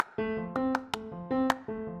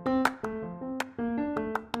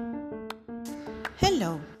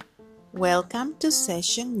Hello, welcome to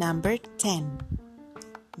session number 10.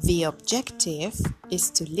 The objective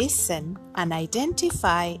is to listen and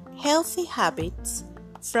identify healthy habits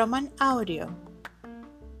from an audio.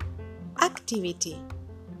 Activity: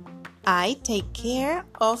 I take care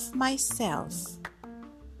of myself.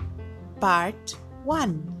 Part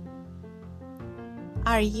 1.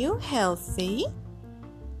 Are you healthy?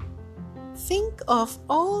 Think of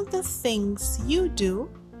all the things you do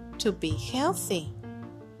to be healthy.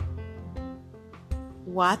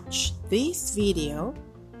 Watch this video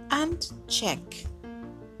and check.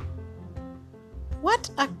 What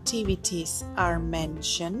activities are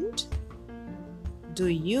mentioned? Do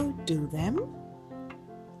you do them?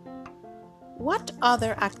 What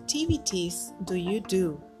other activities do you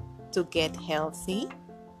do to get healthy?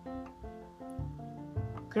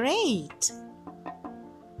 Great!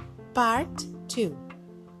 Part 2.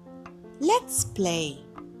 Let's play.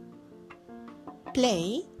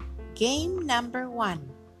 Play game number 1.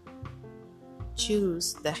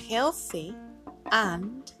 Choose the healthy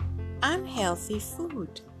and unhealthy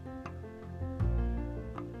food.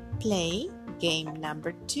 Play game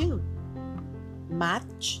number 2.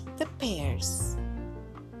 Match the pairs.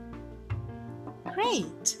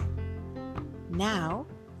 Great! Now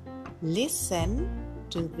listen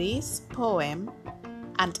to this poem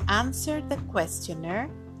and answer the questionnaire,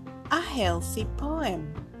 a healthy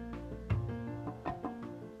poem.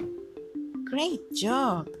 Great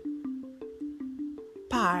job!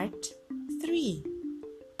 Part 3.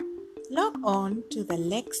 Log on to the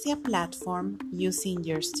Lexia platform using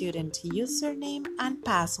your student username and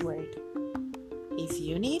password. If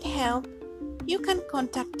you need help, you can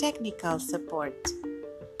contact technical support.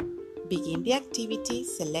 Begin the activity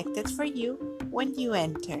selected for you when you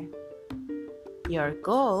enter. Your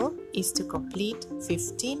goal is to complete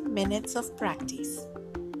 15 minutes of practice.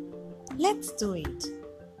 Let's do it.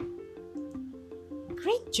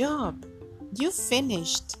 Great job! You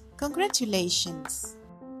finished. Congratulations!